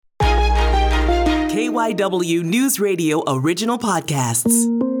KYW News Radio original podcasts.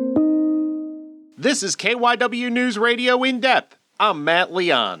 This is KYW News Radio In Depth. I'm Matt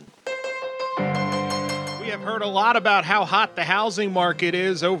Leon. We have heard a lot about how hot the housing market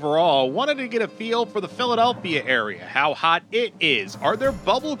is overall. Wanted to get a feel for the Philadelphia area, how hot it is. Are there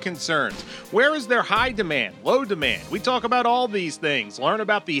bubble concerns? Where is there high demand, low demand? We talk about all these things. Learn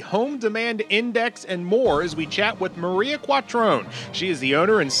about the Home Demand Index and more as we chat with Maria Quattrone. She is the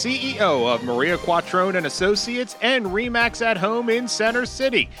owner and CEO of Maria Quattrone and Associates and Remax at Home in Center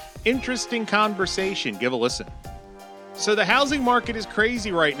City. Interesting conversation. Give a listen. So the housing market is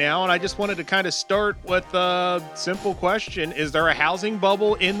crazy right now, and I just wanted to kind of start with a simple question. Is there a housing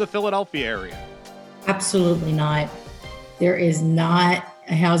bubble in the Philadelphia area? Absolutely not. There is not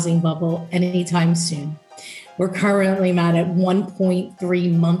a housing bubble anytime soon. We're currently at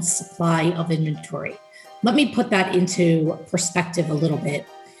 1.3 months supply of inventory. Let me put that into perspective a little bit.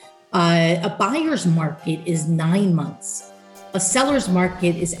 A buyer's market is 9 months. A seller's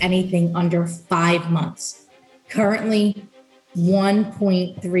market is anything under 5 months. Currently,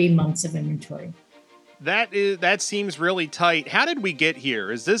 1.3 months of inventory. That seems really tight. How did we get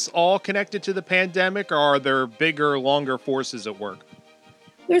here? Is this all connected to the pandemic, or are there bigger, longer forces at work?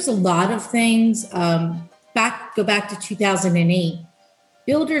 There's a lot of things. Go back to 2008.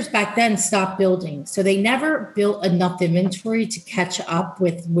 Builders back then stopped building, so they never built enough inventory to catch up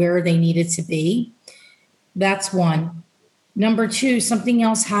with where they needed to be. That's one. Number two, something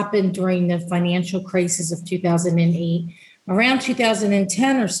else happened during the financial crisis of 2008, around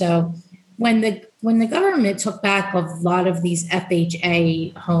 2010 or so, when the government took back a lot of these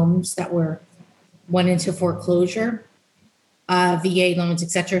FHA homes that went into foreclosure, VA loans,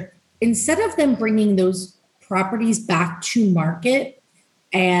 etc. Instead of them bringing those properties back to market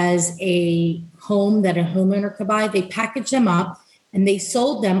as a home that a homeowner could buy, they packaged them up and they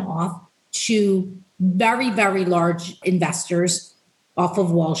sold them off to very, very large investors off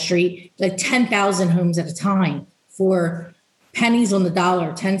of Wall Street, like 10,000 homes at a time for pennies on the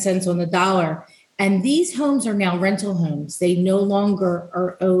dollar, 10 cents on the dollar. And these homes are now rental homes. They no longer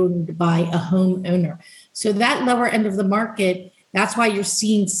are owned by a homeowner. So that lower end of the market, that's why you're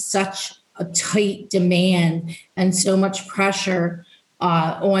seeing such a tight demand and so much pressure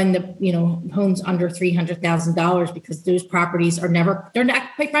on the homes under $300,000, because those properties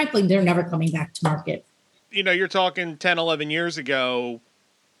quite frankly, they're never coming back to market. You're talking 10, 11 years ago,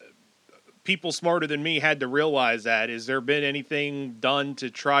 people smarter than me had to realize that. Has there been anything done to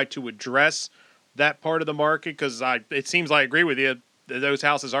try to address that part of the market? Because it seems like I agree with you, those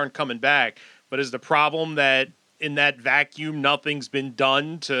houses aren't coming back. But is the problem that in that vacuum, nothing's been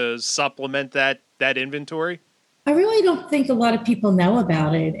done to supplement that inventory? I really don't think a lot of people know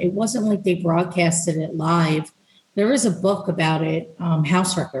about it. It wasn't like they broadcasted it live. There is a book about it,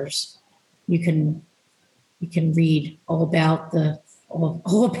 House Wreckers. You can read all about the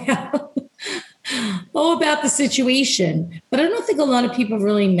situation. But I don't think a lot of people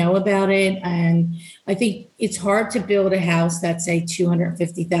really know about it. And I think it's hard to build a house that's, say,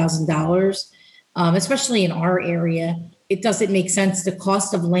 $250,000, especially in our area. It doesn't make sense. The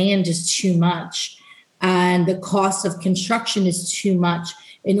cost of land is too much. And the cost of construction is too much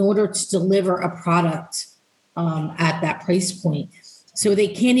in order to deliver a product at that price point. So they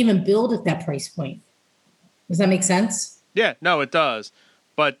can't even build at that price point. Does that make sense? Yeah, no, it does.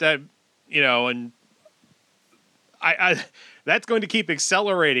 But that, and I that's going to keep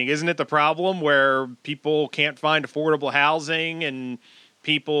accelerating, isn't it? The problem where people can't find affordable housing and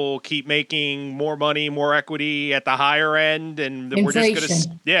people keep making more money, more equity at the higher end, and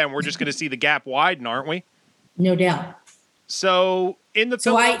inflation. We're just going to see the gap widen, aren't we? No doubt. So in the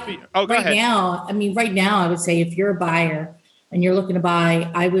Philadelphia, go ahead. Right now, I would say if you're a buyer and you're looking to buy,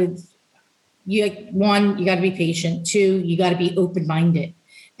 one, you got to be patient. Two, you got to be open-minded,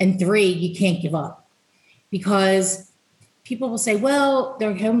 and three, you can't give up, because people will say, well,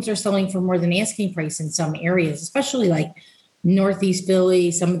 their homes are selling for more than asking price in some areas, especially like Northeast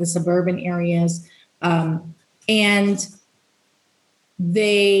Philly, some of the suburban areas. And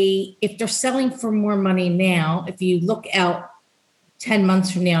if they're selling for more money now, if you look out 10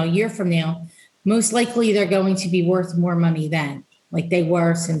 months from now, a year from now, most likely they're going to be worth more money then, like they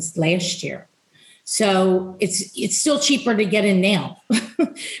were since last year. So it's still cheaper to get in now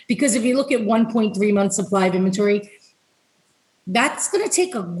because if you look at 1.3 months supply of inventory, that's going to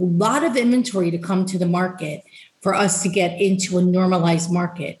take a lot of inventory to come to the market for us to get into a normalized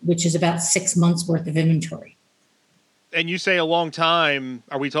market, which is about 6 months worth of inventory. And you say a long time.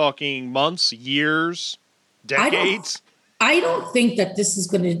 Are we talking months, years, decades? I don't think that this is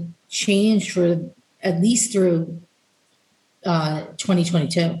going to change for at least through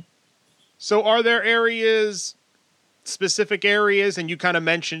 2022. So are there specific areas, and you kind of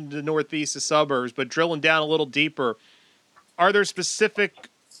mentioned the northeast of suburbs, but drilling down a little deeper, are there specific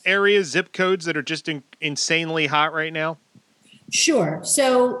areas, zip codes that are just insanely hot right now? Sure.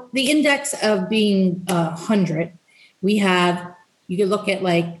 So the index of being 100, we have, you can look at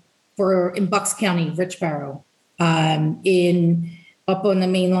in Bucks County, Richboro, up on the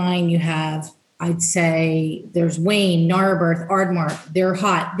main line, you have, I'd say there's Wayne, Narberth, Ardmore. They're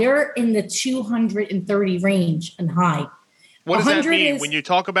hot. They're in the 230 range and high. What does that mean when you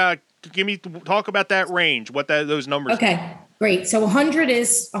talk about? Talk about that range. What those numbers? Okay, mean. Great. So 100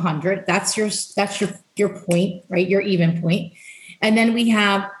 is 100. That's your point, right? Your even point. And then we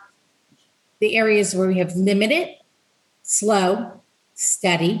have the areas where we have limited, slow,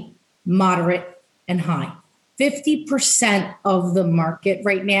 steady, moderate, and high. 50% of the market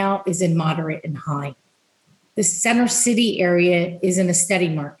right now is in moderate and high. The Center City area is in a steady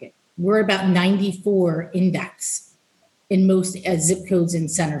market. We're about 94 index in most zip codes in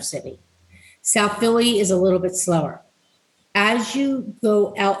Center City. South Philly is a little bit slower. As you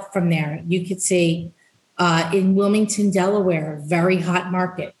go out from there, you could see in Wilmington, Delaware, very hot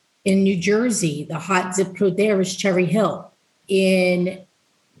market. In New Jersey, the hot zip code there is Cherry Hill. In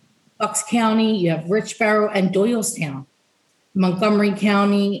Bucks County, you have Richboro and Doylestown. Montgomery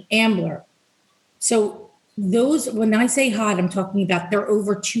County, Ambler. So those, when I say hot, I'm talking about they're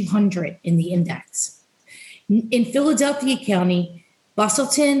over 200 in the index. In Philadelphia County,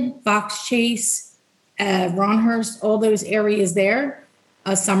 Bustleton, Fox Chase, Ronhurst, all those areas there,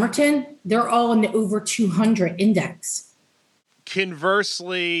 Somerton, they're all in the over 200 index.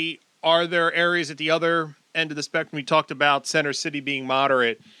 Conversely, are there areas at the other end of the spectrum? We talked about Center City being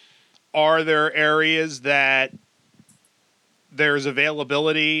moderate. Are there areas that there's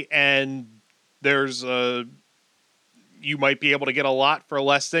availability and there's you might be able to get a lot for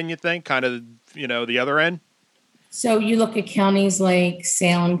less than you think, kind of, the other end? So you look at counties like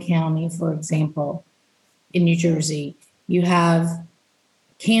Salem County, for example, in New Jersey. You have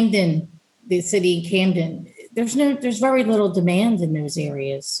Camden, the city of Camden. There's very little demand in those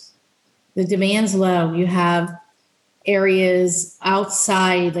areas. The demand's low. You have areas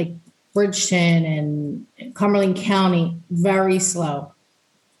outside like Bridgeton and Cumberland County, very slow.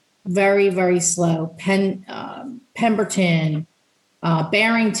 Very, very slow. Pemberton,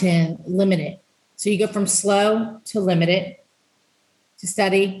 Barrington, limited. So you go from slow to limited, to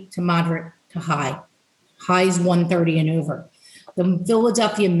steady, to moderate, to high. High is 130 and over. The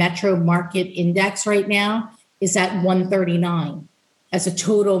Philadelphia Metro Market Index right now is at 139 as a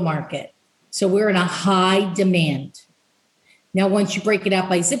total market. So we're in a high demand. Now, once you break it out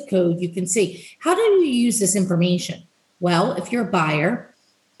by zip code, you can see, how do you use this information? Well, if you're a buyer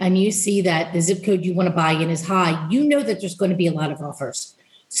and you see that the zip code you want to buy in is high, you know that there's going to be a lot of offers.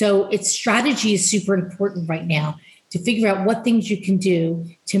 So its strategy is super important right now to figure out what things you can do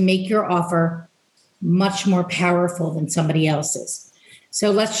to make your offer much more powerful than somebody else's.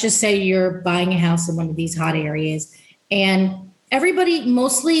 So let's just say you're buying a house in one of these hot areas, and everybody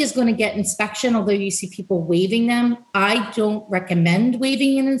mostly is going to get inspection, although you see people waiving them. I don't recommend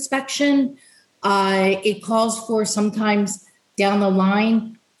waiving an inspection. It calls for sometimes down the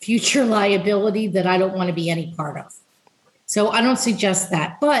line future liability that I don't want to be any part of. So I don't suggest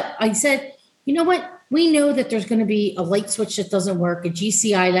that. But I said, you know what? We know that there's going to be a light switch that doesn't work, a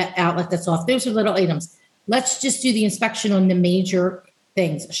GCI outlet that's off. Those are little items. Let's just do the inspection on the major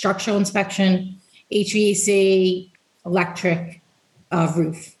things: structural inspection, HVAC, electric,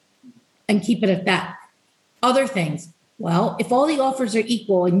 roof, and keep it at that. Other things. Well, if all the offers are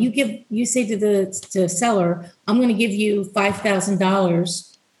equal and you say to the seller, I'm going to give you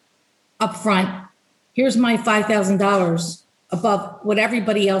 $5,000 up front. Here's my $5,000 above what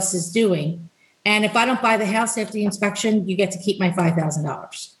everybody else is doing. And if I don't buy the house after the inspection, you get to keep my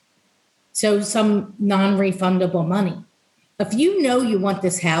 $5,000. So some non-refundable money. If you know you want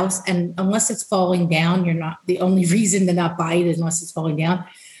this house, and unless it's falling down, you're not the only reason to not buy it is unless it's falling down.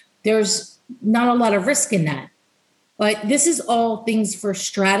 There's not a lot of risk in that. But this is all things for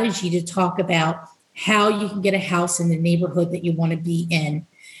strategy to talk about how you can get a house in the neighborhood that you want to be in,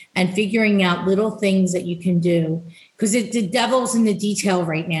 and figuring out little things that you can do, because the devil's in the detail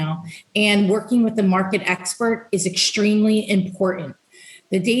right now. And working with the market expert is extremely important.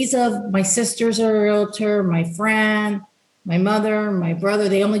 The days of my sister's a realtor, my friend, my mother, my brother,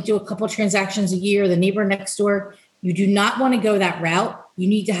 they only do a couple of transactions a year, the neighbor next door. You do not want to go that route. You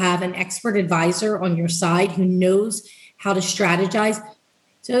need to have an expert advisor on your side who knows how to strategize.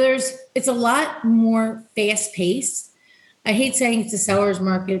 So it's a lot more fast paced. I hate saying it's a seller's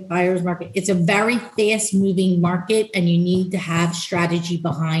market, buyer's market. It's a very fast moving market, and you need to have strategy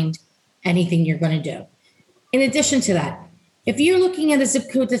behind anything you're going to do. In addition to that, if you're looking at a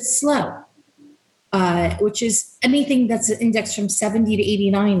zip code that's slow, which is anything that's indexed from 70 to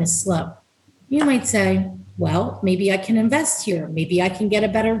 89 is slow, you might say, well, maybe I can invest here. Maybe I can get a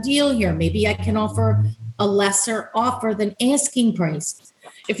better deal here. Maybe I can offer a lesser offer than asking price.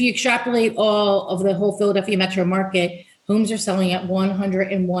 If you extrapolate all of the whole Philadelphia metro market, homes are selling at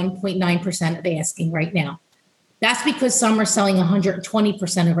 101.9% of asking right now. That's because some are selling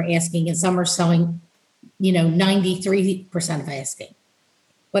 120% over asking and some are selling, 93% of asking.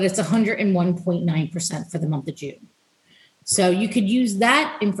 But it's 101.9% for the month of June. So you could use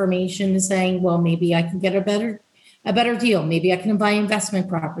that information as saying, well, maybe I can get a better deal. Maybe I can buy investment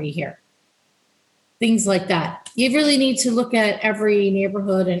property here. Things like that. You really need to look at every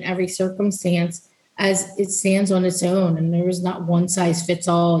neighborhood and every circumstance as it stands on its own. And there is not one size fits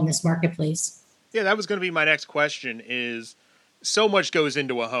all in this marketplace. Yeah, that was going to be my next question is so much goes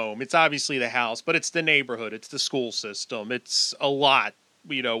into a home. It's obviously the house, but it's the neighborhood. It's the school system. It's a lot,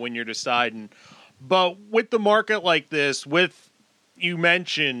 when you're deciding. But with the market like this, you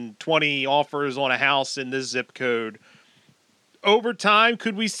mentioned 20 offers on a house in this zip code, over time,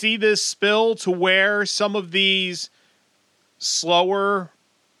 could we see this spill to where some of these slower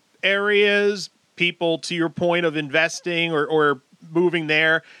areas, people, to your point of investing or moving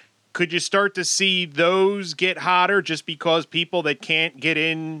there, could you start to see those get hotter just because people that can't get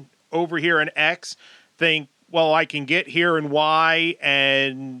in over here in X think, well, I can get here in Y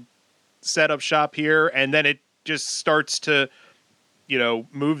and set up shop here, and then it just starts to,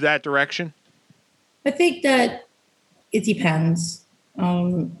 move that direction? I think that it depends.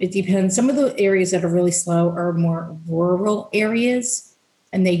 It depends. Some of the areas that are really slow are more rural areas,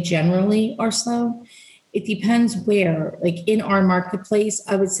 and they generally are slow. It depends where. Like in our marketplace,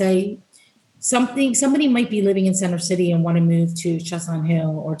 I would say somebody might be living in Center City and want to move to Chestnut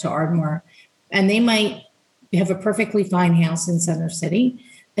Hill or to Ardmore, and they might have a perfectly fine house in Center City,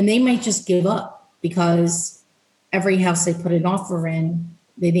 and they might just give up because every house they put an offer in,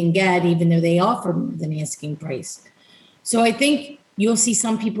 they didn't get, even though they offered more than asking price. So I think you'll see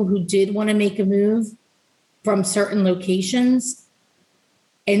some people who did want to make a move from certain locations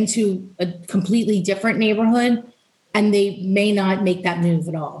into a completely different neighborhood, and they may not make that move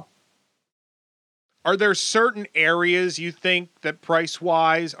at all. Are there certain areas you think that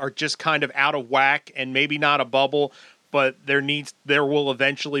price-wise are just kind of out of whack and maybe not a bubble, but there will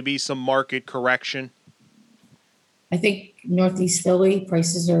eventually be some market correction? I think Northeast Philly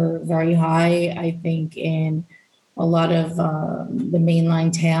prices are very high. I think in a lot of the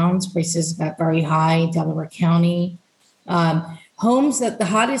mainline towns, prices got very high. Delaware County. Homes that the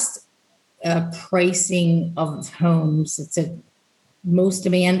hottest pricing of homes, most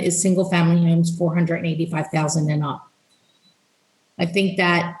demand is single family homes, 485,000 and up. I think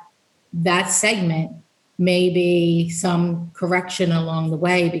that segment may be some correction along the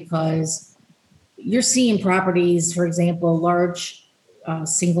way because you're seeing properties, for example, large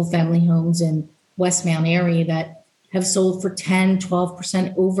single family homes in Westmount area that have sold for 10,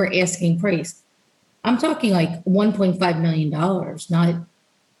 12% over asking price. I'm talking like $1.5 million, not,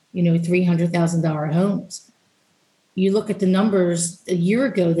 $300,000 homes. You look at the numbers a year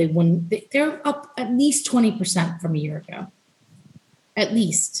ago, they're up at least 20% from a year ago. At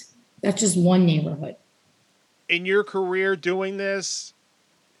least. That's just one neighborhood. In your career doing this,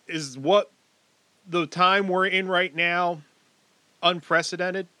 is what the time we're in right now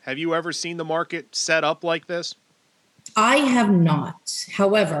unprecedented? Have you ever seen the market set up like this? I have not.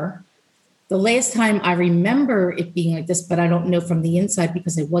 However, the last time I remember it being like this, but I don't know from the inside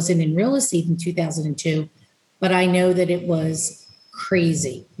because I wasn't in real estate in 2002, but I know that it was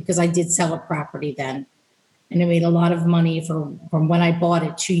crazy because I did sell a property then. And I made a lot of money from when I bought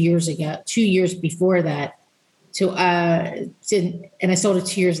it 2 years ago, 2 years before that, and I sold it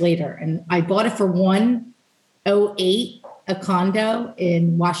 2 years later. And I bought it for $108, a condo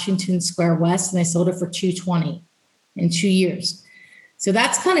in Washington Square West, and I sold it for $220 in 2 years. So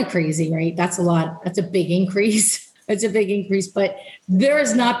that's kind of crazy, right? That's a lot. That's a big increase. It's a big increase, but there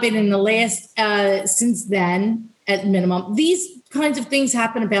has not been in the last, since then, at minimum. These kinds of things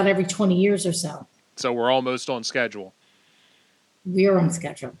happen about every 20 years or so. So we're almost on schedule. We're on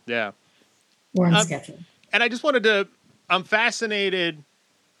schedule. Yeah. We're on schedule. And I just I'm fascinated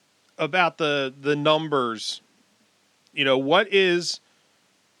about the numbers. You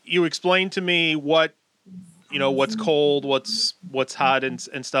explained to me what's cold, what's hot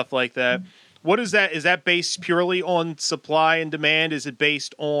and stuff like that. What is that? Is that based purely on supply and demand? Is it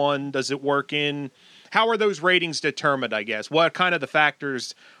based on, does it work in, how are those ratings determined, I guess? What kind of the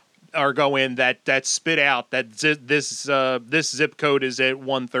factors are go in that spit out that this zip code is at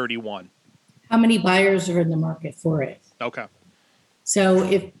 131? How many buyers are in the market for it? Okay. So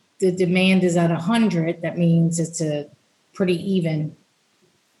if the demand is at 100, that means it's a pretty even.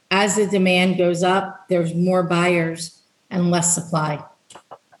 As the demand goes up, there's more buyers and less supply.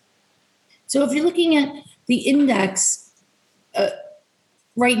 So if you're looking at the index,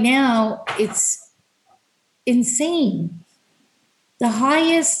 right now, it's insane. The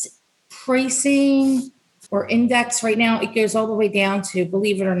highest pricing or index right now, it goes all the way down to,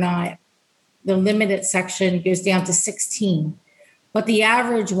 believe it or not, the limited section goes down to 16. But the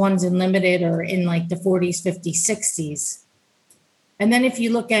average ones in limited are in like the 40s, 50s, 60s. And then if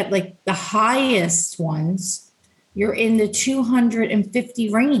you look at like the highest ones, you're in the 250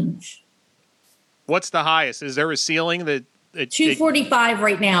 range. What's the highest? Is there a ceiling that 245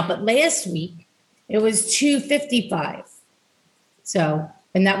 right now, but last week it was 255. So,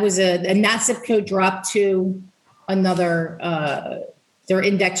 and that was and that zip code dropped to another, their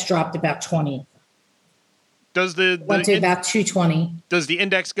index dropped about 20. Does went to about 220. Does the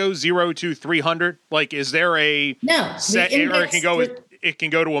index go 0 to 300? Like, is there a no set, or it can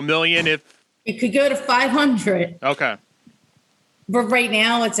go to 1 million if it could go to 500. Okay. But right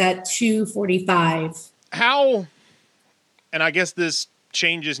now it's at 245. How, and I guess this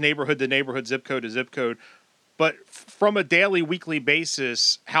changes neighborhood to neighborhood, zip code to zip code, but from a daily, weekly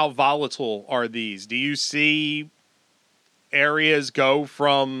basis, how volatile are these? Do you see areas go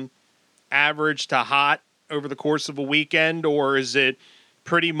from average to hot over the course of a weekend, or is it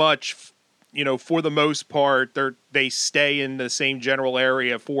pretty much, for the most part, they stay in the same general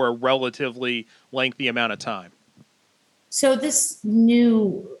area for a relatively lengthy amount of time? So this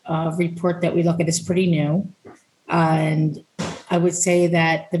new report that we look at is pretty new. And I would say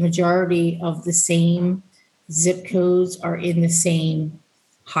that the majority of the same zip codes are in the same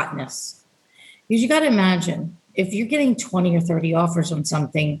hotness. Because you got to imagine, if you're getting 20 or 30 offers on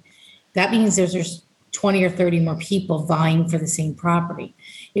something, that means there's 20 or 30 more people vying for the same property.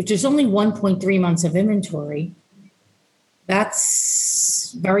 If there's only 1.3 months of inventory,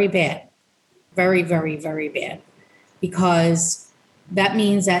 that's very bad. Very, very, very bad. Because that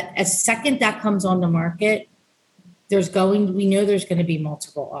means that a second that comes on the market, we know there's going to be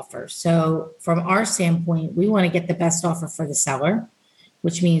multiple offers. So from our standpoint, we want to get the best offer for the seller,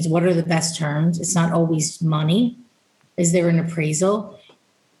 which means what are the best terms? It's not always money. Is there an appraisal?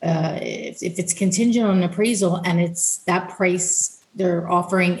 If it's contingent on appraisal and it's that price they're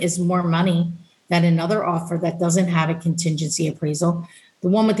offering is more money than another offer that doesn't have a contingency appraisal, the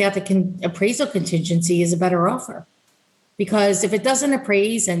one without the appraisal contingency is a better offer. Because if it doesn't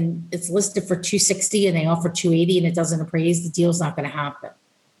appraise and it's listed for 260 and they offer 280 and it doesn't appraise, the deal's not going to happen.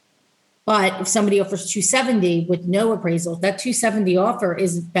 But if somebody offers 270 with no appraisal, that 270 offer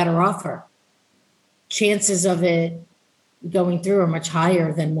is a better offer. Chances of it going through are much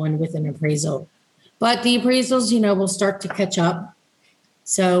higher than one with an appraisal. But the appraisals, will start to catch up.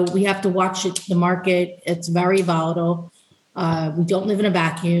 So we have to watch the market. It's very volatile. We don't live in a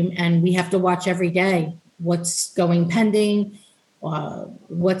vacuum, and we have to watch every day what's going pending,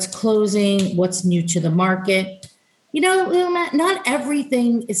 what's closing, what's new to the market. Not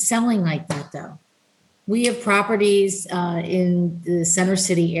everything is selling like that, though. We have properties in the Center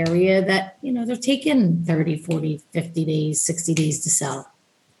City area that, they're taking 30, 40, 50 days, 60 days to sell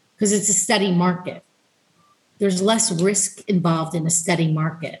because it's a steady market. There's less risk involved in a steady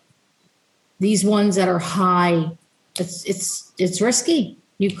market. These ones that are high, it's risky.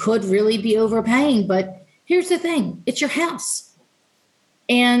 You could really be overpaying, but here's the thing. It's your house.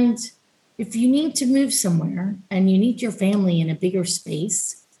 And if you need to move somewhere and you need your family in a bigger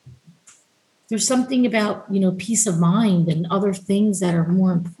space, there's something about, peace of mind and other things that are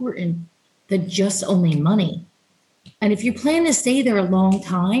more important than just only money. And if you plan to stay there a long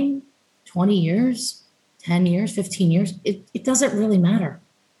time, 20 years, 10 years, 15 years, it doesn't really matter.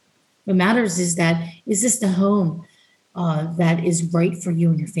 What matters is this the home that is right for you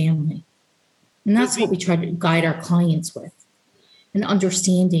and your family? And that's what we try to guide our clients with, and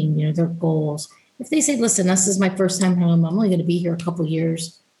understanding, their goals. If they say, listen, this is my first time home, I'm only going to be here a couple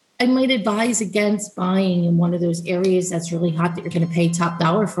years, I might advise against buying in one of those areas that's really hot that you're going to pay top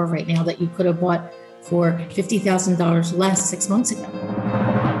dollar for right now that you could have bought for $50,000 less 6 months ago.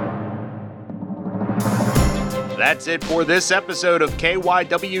 That's it for this episode of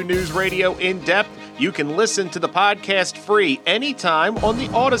KYW News Radio In Depth. You can listen to the podcast free anytime on the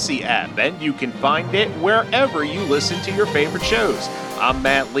Odyssey app, and you can find it wherever you listen to your favorite shows. I'm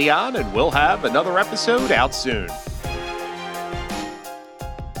Matt Leon, and we'll have another episode out soon.